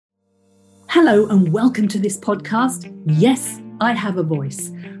Hello and welcome to this podcast. Yes, I have a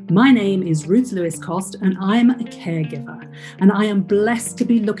voice. My name is Ruth Lewis Cost and I am a caregiver, and I am blessed to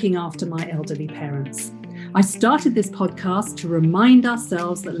be looking after my elderly parents. I started this podcast to remind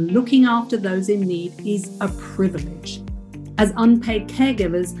ourselves that looking after those in need is a privilege. As unpaid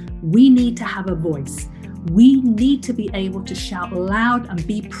caregivers, we need to have a voice. We need to be able to shout loud and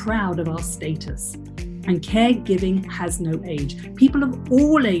be proud of our status. And caregiving has no age. People of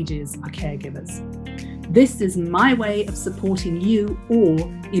all ages are caregivers. This is my way of supporting you all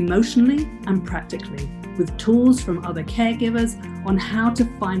emotionally and practically, with tools from other caregivers on how to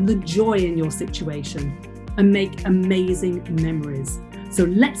find the joy in your situation and make amazing memories. So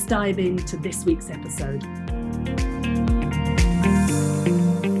let's dive into this week's episode.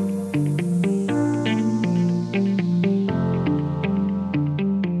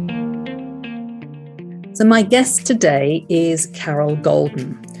 So my guest today is Carol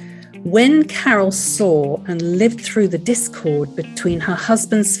Golden. When Carol saw and lived through the discord between her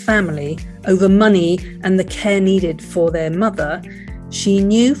husband's family over money and the care needed for their mother, she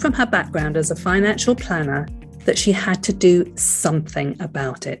knew from her background as a financial planner that she had to do something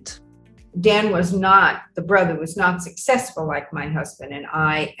about it. The brother was not successful like my husband and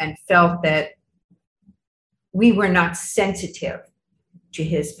I, and felt that we were not sensitive to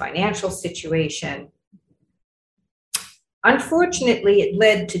his financial situation. Unfortunately, it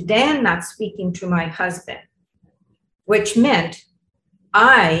led to Dan not speaking to my husband, which meant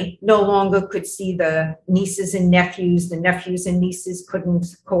I no longer could see the nieces and nephews. The nephews and nieces couldn't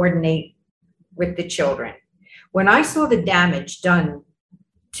coordinate with the children. When I saw the damage done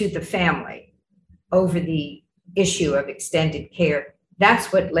to the family over the issue of extended care,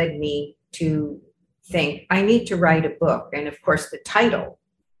 that's what led me to think I need to write a book. And of course, the title,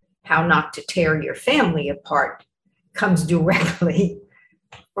 How Not to Tear Your Family Apart, comes directly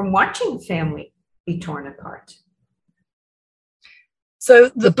from watching family be torn apart.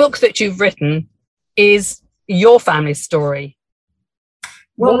 So the book that you've written is your family story.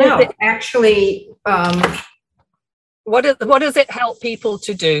 Well, no, actually, what does it help people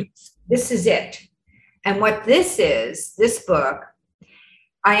to do? This is it. And what this book,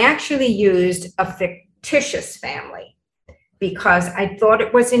 I actually used a fictitious family because I thought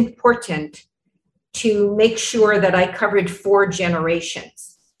it was important to make sure that I covered 4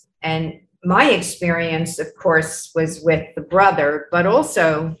 generations. And my experience, of course, was with the brother, but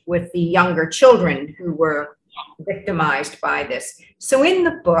also with the younger children who were victimized by this. So in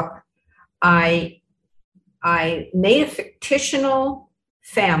the book, I made a fictional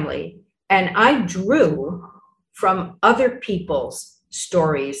family, and I drew from other people's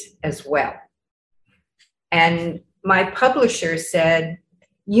stories as well. And my publisher said,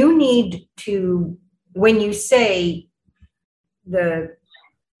 you need to, when you say the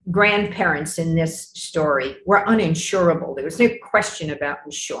grandparents in this story were uninsurable, there was no question about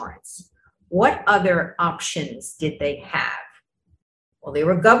insurance. What other options did they have? Well, there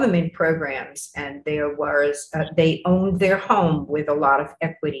were government programs, and there was, they owned their home with a lot of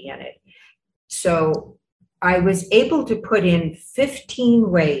equity in it. So I was able to put in 15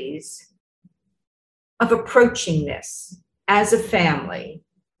 ways of approaching this as a family.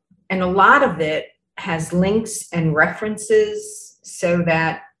 And a lot of it has links and references so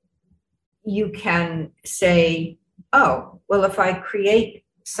that you can say, oh, well, if I create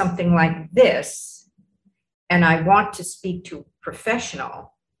something like this and I want to speak to a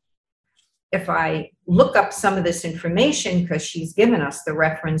professional, if I look up some of this information, because she's given us the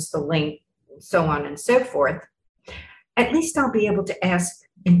reference, the link, so on and so forth, at least I'll be able to ask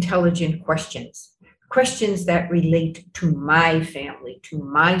intelligent questions that relate to my family, to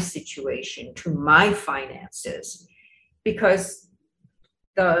my situation, to my finances, because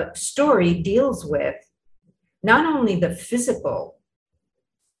the story deals with not only the physical,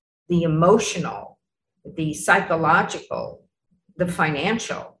 the emotional, the psychological, the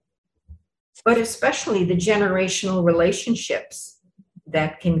financial, but especially the generational relationships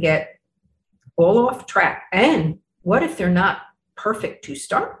that can get all off track. And what if they're not perfect to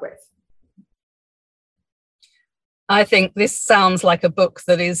start with? I think this sounds like a book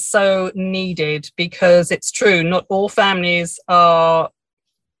that is so needed, because it's true, not all families are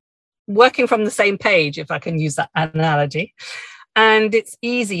working from the same page, if I can use that analogy. And it's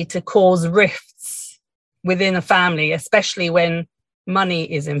easy to cause rifts within a family, especially when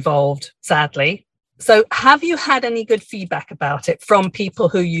money is involved, sadly. So have you had any good feedback about it from people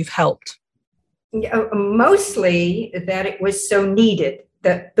who you've helped? Mostly that it was so needed.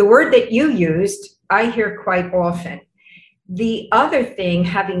 The word that you used, I hear quite often. The other thing,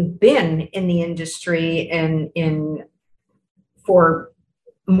 having been in the industry and for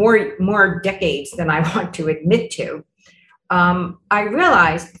more decades than I want to admit to, I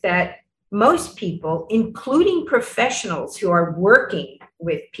realized that most people, including professionals who are working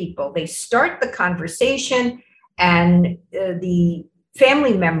with people, they start the conversation and the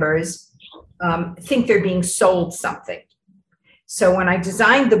family members think they're being sold something. So when I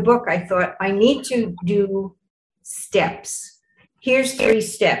designed the book, I thought I need to do steps. Here's 3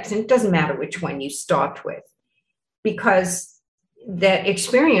 steps, and it doesn't matter which one you start with, because that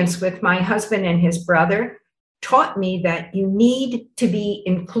experience with my husband and his brother taught me that you need to be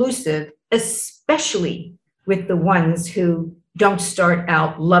inclusive, especially with the ones who don't start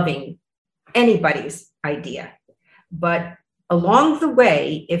out loving anybody's idea. But along the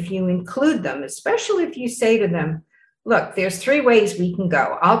way, if you include them, especially if you say to them, look, there's 3 ways we can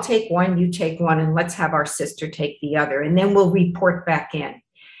go. I'll take one, you take one, and let's have our sister take the other, and then we'll report back in.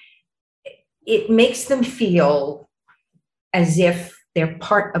 It makes them feel as if they're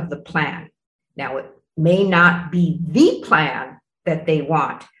part of the plan. Now, it may not be the plan that they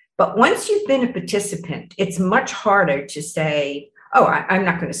want, but once you've been a participant, it's much harder to say, oh, I'm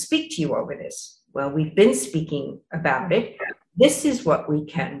not going to speak to you over this. Well, we've been speaking about it. This is what we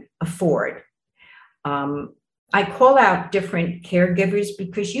can afford. I call out different caregivers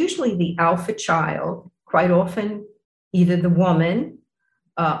because usually the alpha child, quite often either the woman,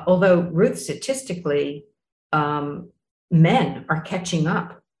 although Ruth, statistically, men are catching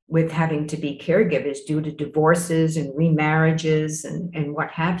up with having to be caregivers due to divorces and remarriages and what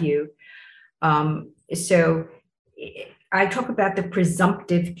have you. So I talk about the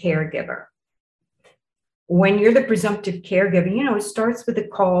presumptive caregiver. When you're the presumptive caregiver, it starts with a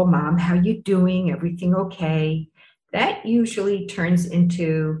call, Mom, how you doing? Everything okay? That usually turns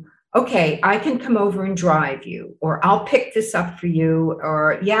into, okay, I can come over and drive you, or I'll pick this up for you,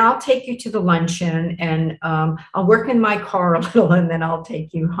 or yeah, I'll take you to the luncheon and I'll work in my car a little and then I'll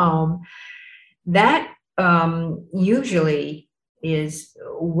take you home. That usually is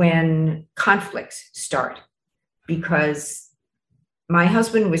when conflicts start, because my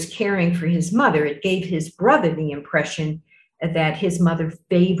husband was caring for his mother. It gave his brother the impression that his mother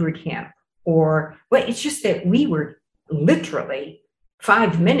favored him, or well, it's just that we were literally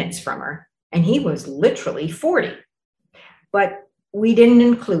 5 minutes from her and he was literally 40. But we didn't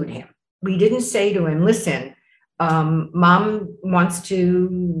include him. We didn't say to him, listen, Mom wants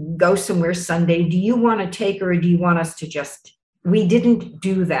to go somewhere Sunday. Do you want to take her, or do you want us to just, we didn't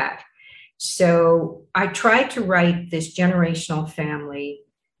do that. So I tried to write this generational family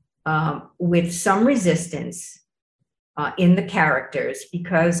with some resistance in the characters,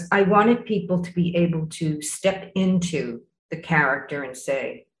 because I wanted people to be able to step into the character and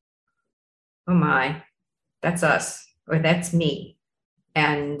say, oh my, that's us, or that's me.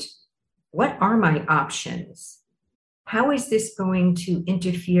 And what are my options? How is this going to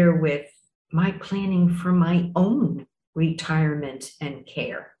interfere with my planning for my own retirement and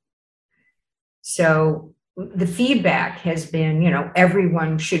care? So the feedback has been,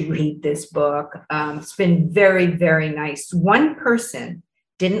 everyone should read this book. It's been very, very nice. One person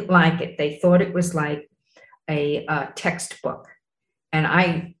didn't like it. They thought it was like a textbook. And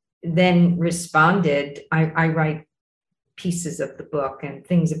I then responded, I write pieces of the book and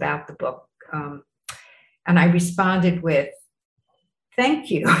things about the book. And I responded with,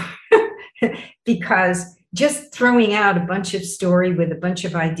 thank you, because just throwing out a bunch of story with a bunch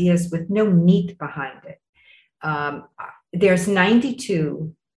of ideas with no meat behind it. There's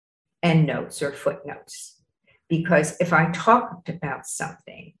 92 endnotes or footnotes, because if I talked about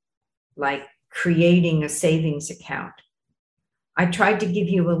something like creating a savings account, I tried to give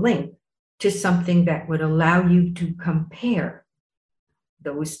you a link to something that would allow you to compare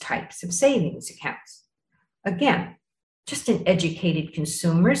those types of savings accounts. Again, just an educated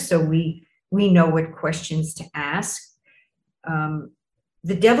consumer, so we know what questions to ask.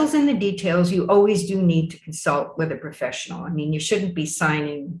 The devil's in the details. You always do need to consult with a professional. I mean, you shouldn't be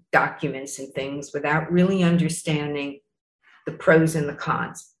signing documents and things without really understanding the pros and the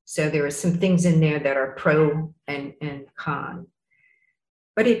cons. So there are some things in there that are pro and con.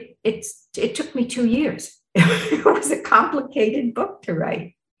 But it took me 2 years. It was a complicated book to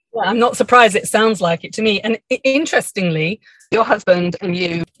write. Well, I'm not surprised. It sounds like it to me. And interestingly, your husband and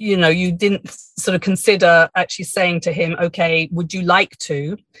you didn't sort of consider actually saying to him, okay, would you like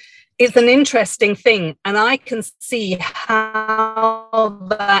to? It's an interesting thing. And I can see how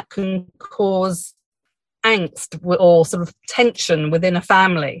that can cause angst or sort of tension within a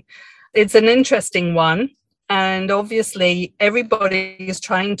family. It's an interesting one. And obviously, everybody is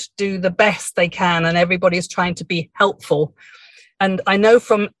trying to do the best they can, and everybody is trying to be helpful. And I know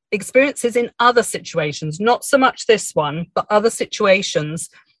from experiences in other situations, not so much this one, but other situations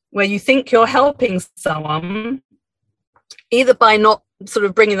where you think you're helping someone, either by not sort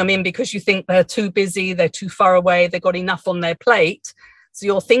of bringing them in because you think they're too busy, they're too far away, they've got enough on their plate. So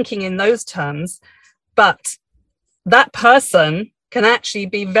you're thinking in those terms, but that person can actually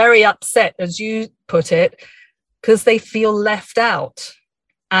be very upset, as you put it, because they feel left out.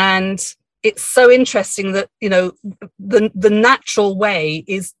 And it's so interesting that, you know, the natural way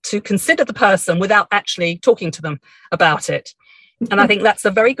is to consider the person without actually talking to them about it. And I think that's a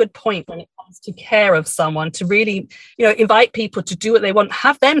very good point when it comes to care of someone, to really, you know, invite people to do what they want,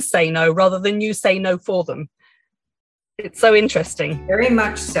 have them say no rather than you say no for them. It's so interesting. Very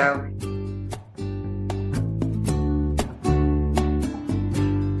much so.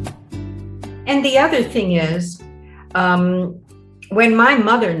 And the other thing is, when my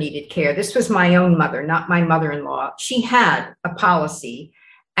mother needed care, this was my own mother, not my mother-in-law, she had a policy,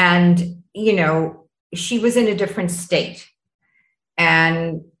 and, you know, she was in a different state.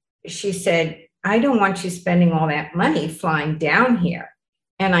 And she said, I don't want you spending all that money flying down here.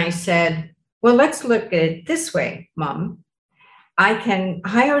 And I said, well, let's look at it this way, Mom. I can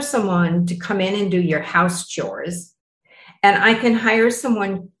hire someone to come in and do your house chores, and I can hire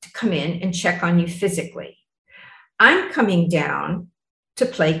someone to come in and check on you physically. I'm coming down to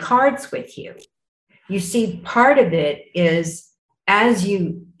play cards with you. You see, part of it is as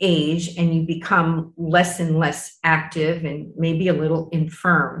you age and you become less and less active and maybe a little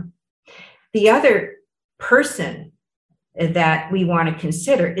infirm, the other person that we want to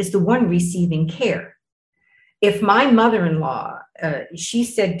consider is the one receiving care. If my mother-in-law, she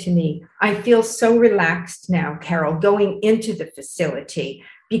said to me, I feel so relaxed now, Carol, going into the facility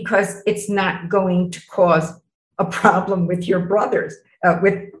because it's not going to cause a problem with your brothers,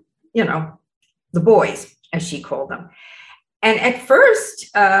 with, you know, the boys, as she called them. And at first,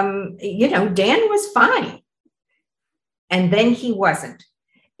 you know, Dan was fine. And then he wasn't.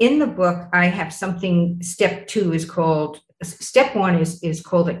 In the book, I have something, step one is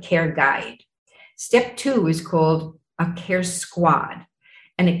called a care guide. Step 2 is called a care squad.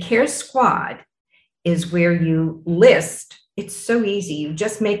 And a care squad is where you list, it's so easy, you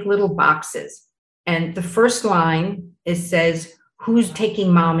just make little boxes. And the first line, it says, who's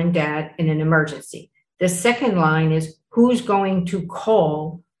taking mom and dad in an emergency? The second line is, who's going to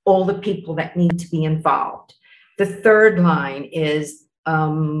call all the people that need to be involved? The third line is,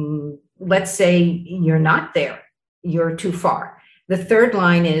 let's say you're not there, you're too far. The third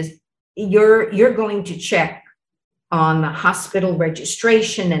line is, you're going to check on the hospital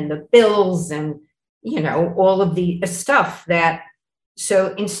registration and the bills and, you know, all of the stuff that,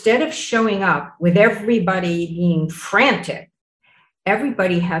 so instead of showing up with everybody being frantic,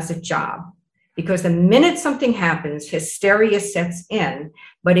 everybody has a job, because the minute something happens, hysteria sets in.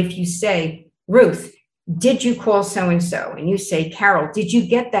 But if you say, Ruth, did you call so-and-so? And you say, Carol, did you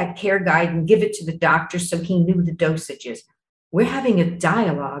get that care guide and give it to the doctor so he knew the dosages? We're having a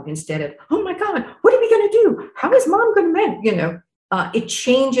dialogue instead of, oh my God, what are we going to do? How is mom going to manage? You know, it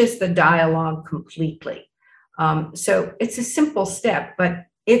changes the dialogue completely. So it's a simple step, but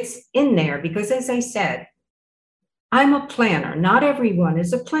it's in there because, as I said, I'm a planner. Not everyone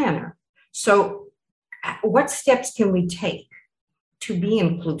is a planner. So what steps can we take to be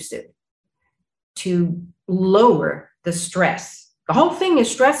inclusive, to lower the stress? The whole thing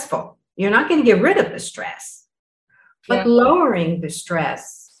is stressful. You're not going to get rid of the stress. But lowering the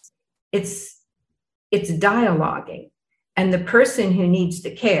stress, it's dialoguing. And the person who needs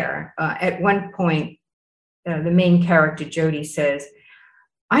the care, at one point, the main character, Jody, says,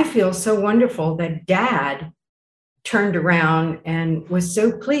 I feel so wonderful that Dad turned around and was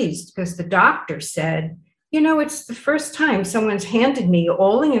so pleased because the doctor said, you know, it's the first time someone's handed me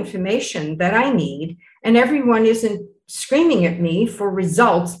all the information that I need, and everyone isn't screaming at me for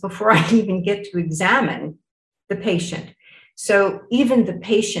results before I even get to examine the patient. So even the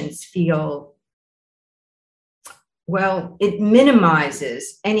patients feel, well, it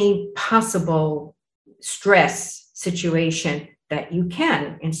minimizes any possible stress situation that you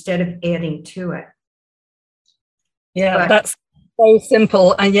can, instead of adding to it. Yeah, But that's so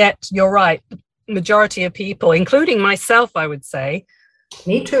simple. And yet you're right. The majority of people, including myself, I would say.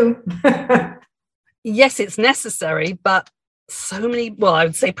 Me too. Yes, it's necessary, but so many, well, I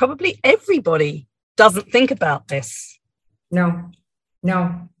would say probably everybody doesn't think about this. No.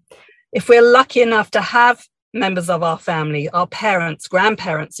 If we're lucky enough to have members of our family, our parents,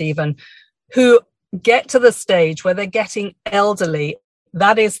 grandparents even, who get to the stage where they're getting elderly,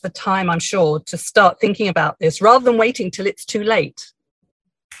 that is the time, I'm sure, to start thinking about this rather than waiting till it's too late.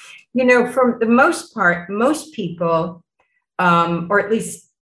 You know, for the most part, most people or at least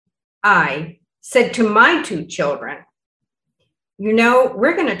I said to my two children,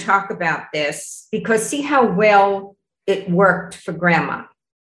 we're going to talk about this because see how well it worked for grandma.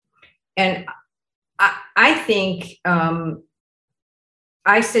 And I think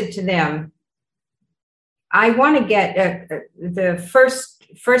I said to them, I want to get the first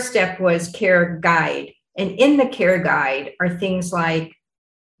step was care guide. And in the care guide are things like,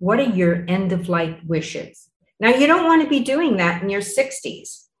 what are your end of life wishes? Now, you don't want to be doing that in your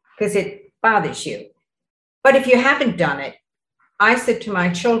 60s because it bothers you. But if you haven't done it, I said to my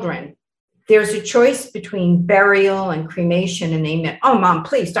children, there's a choice between burial and cremation. And they meant, oh, Mom,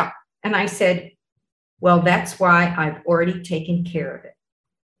 please stop. And I said, well, that's why I've already taken care of it.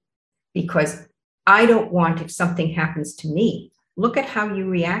 Because I don't want, if something happens to me, look at how you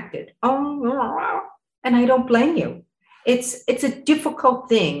reacted. Oh, and I don't blame you. It's a difficult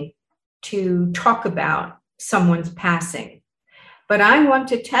thing to talk about someone's passing. But I want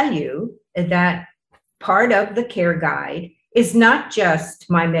to tell you that part of the care guide is not just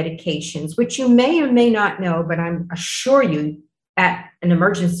my medications, which you may or may not know, but I'm assure you at an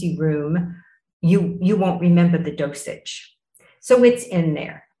emergency room, you won't remember the dosage. So it's in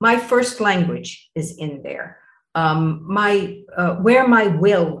there. My first language is in there. Where my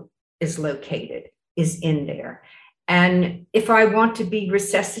will is located is in there. And if I want to be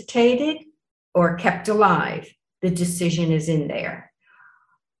resuscitated or kept alive, the decision is in there.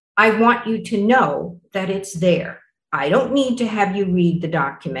 I want you to know that it's there. I don't need to have you read the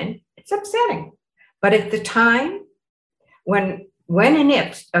document. It's upsetting. But at the time, when and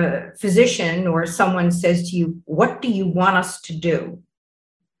if a physician or someone says to you, what do you want us to do?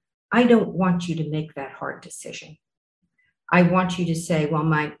 I don't want you to make that hard decision. I want you to say, well,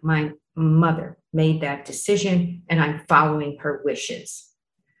 my mother made that decision and I'm following her wishes.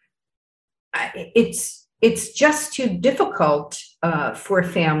 It's just too difficult for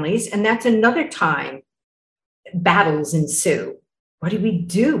families. And that's another time battles ensue. What do we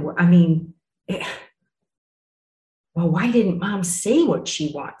do? I mean, well, why didn't Mom say what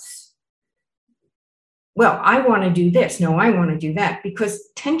she wants? Well, I want to do this. No, I want to do that, because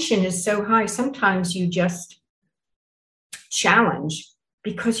tension is so high. Sometimes you just challenge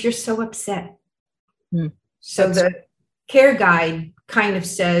because you're so upset. So the care guide kind of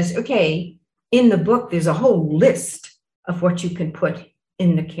says, okay, in the book, there's a whole list of what you can put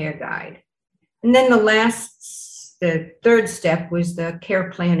in the care guide. And then the third step was the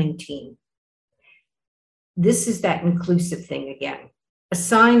care planning team. This is that inclusive thing again.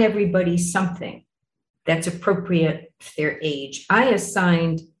 Assign everybody something that's appropriate for their age. I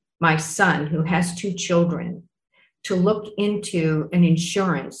assigned my son, who has 2 children, to look into an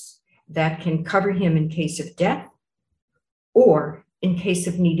insurance that can cover him in case of death or in case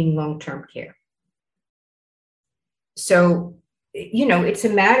of needing long-term care. So, it's a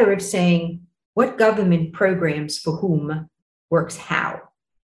matter of saying what government programs for whom works how.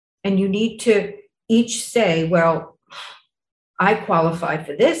 And you need to each say, well, I qualify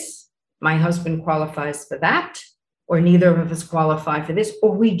for this, my husband qualifies for that, or neither of us qualify for this,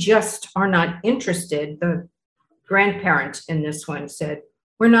 or we just are not interested. The grandparent in this one said,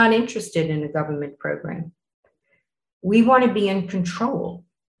 we're not interested in a government program. We want to be in control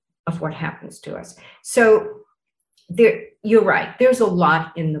of what happens to us. So you're right. There's a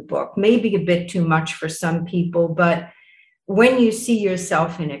lot in the book, maybe a bit too much for some people, but when you see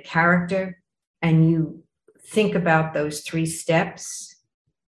yourself in a character and you think about those 3 steps,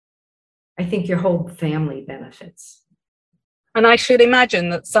 I think your whole family benefits. And I should imagine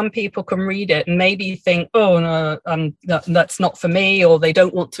that some people can read it and maybe think, oh, no, that's not for me, or they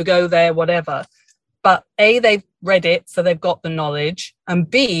don't want to go there, whatever. But A, they've read it, so they've got the knowledge. And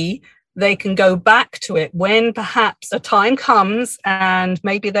B, they can go back to it when perhaps a time comes and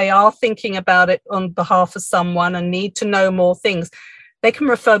maybe they are thinking about it on behalf of someone and need to know more things. They can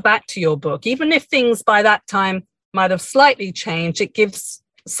refer back to your book. Even if things by that time might have slightly changed, it gives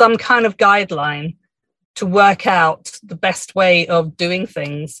some kind of guideline to work out the best way of doing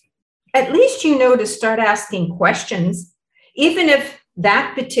things. At least to start asking questions, even if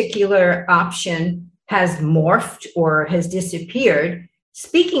that particular option has morphed or has disappeared.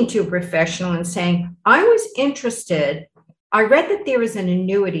 Speaking to a professional and saying, I was interested, I read that there is an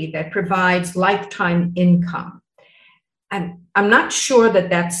annuity that provides lifetime income. And I'm not sure that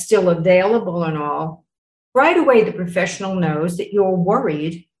that's still available and all. Right away, the professional knows that you're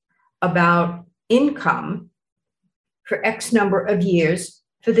worried about income for X number of years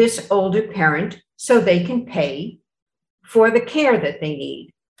for this older parent so they can pay for the care that they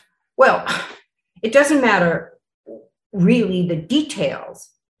need. Well, it doesn't matter really the details.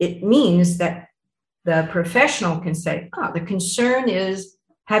 It means that the professional can say, the concern is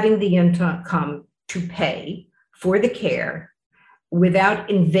having the income to pay for the care without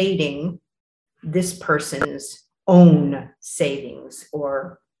invading this person's own savings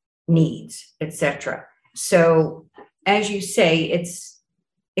or needs, etc. So, as you say,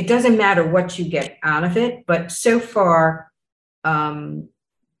 it doesn't matter what you get out of it, but so far,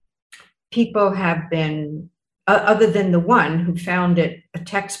 people have been, other than the one who found it a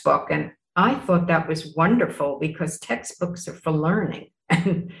textbook, and I thought that was wonderful because textbooks are for learning,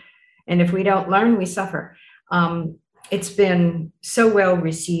 and if we don't learn, we suffer. It's been so well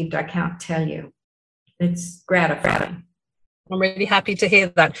received, I can't tell you. It's gratifying. I'm really happy to hear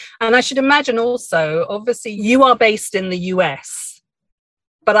that. And I should imagine also, obviously, you are based in the US,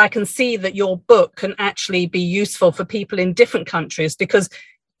 but I can see that your book can actually be useful for people in different countries, because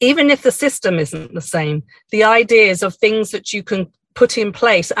even if the system isn't the same, the ideas of things that you can put in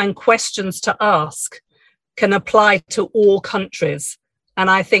place and questions to ask can apply to all countries. And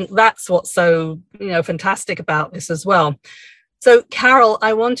I think that's what's so, fantastic about this as well. So, Carol,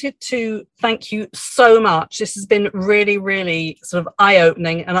 I wanted to thank you so much. This has been really, really sort of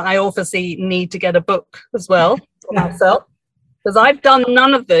eye-opening. And I obviously need to get a book as well for myself, because I've done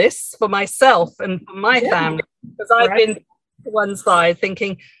none of this for myself and for my family, because I've been to one side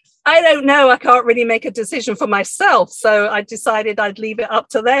thinking, I don't know, I can't really make a decision for myself. So I decided I'd leave it up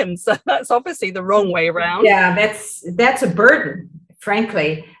to them. So that's obviously the wrong way around. Yeah, that's a burden,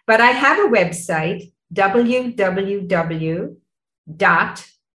 frankly. But I have a website,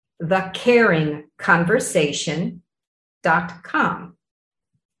 www.thecaringconversation.com.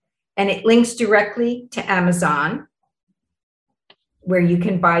 And it links directly to Amazon, where you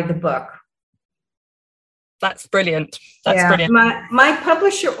can buy the book. That's brilliant. Brilliant. My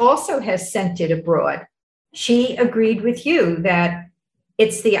publisher also has sent it abroad. She agreed with you that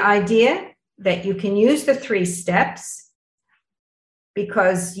it's the idea that you can use the 3 steps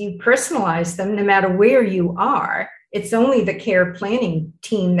because you personalize them no matter where you are. It's only the care planning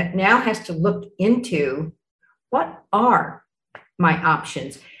team that now has to look into what are my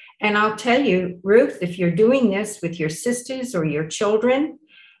options. And I'll tell you, Ruth, if you're doing this with your sisters or your children,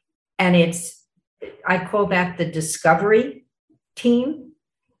 and I call that the discovery team,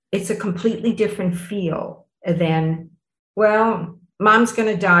 it's a completely different feel than, well, mom's going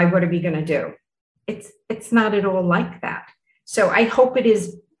to die, what are we going to do? It's not at all like that. So I hope it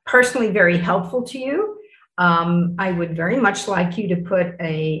is personally very helpful to you. I would very much like you to put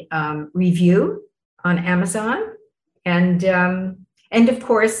a review on Amazon. And of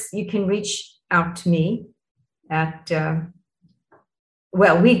course, you can reach out to me at,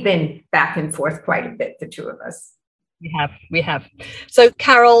 we've been back and forth quite a bit, the two of us. We have. So,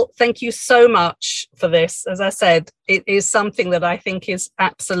 Carol, thank you so much for this. As I said, it is something that I think is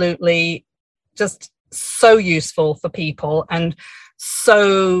absolutely just so useful for people and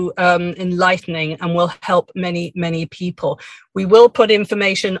so enlightening, and will help many, many people. We will put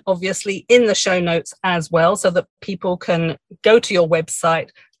information, obviously, in the show notes as well, so that people can go to your website,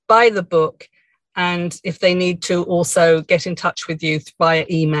 buy the book, and if they need to, also get in touch with you via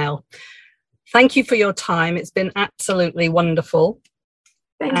email. Thank you for your time. It's been absolutely wonderful.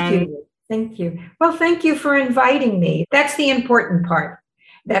 Thank you. Well, thank you for inviting me. That's the important part,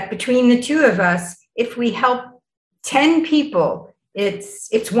 that between the two of us, if we help 10 people,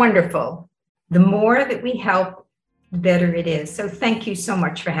 it's wonderful. The more that we help, the better it is. So thank you so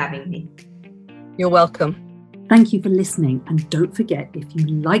much for having me. You're welcome. Thank you for listening. And don't forget, if you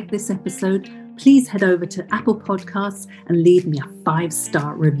like this episode, please head over to Apple Podcasts and leave me a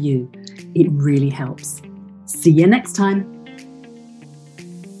 5-star review. It really helps. See you next time.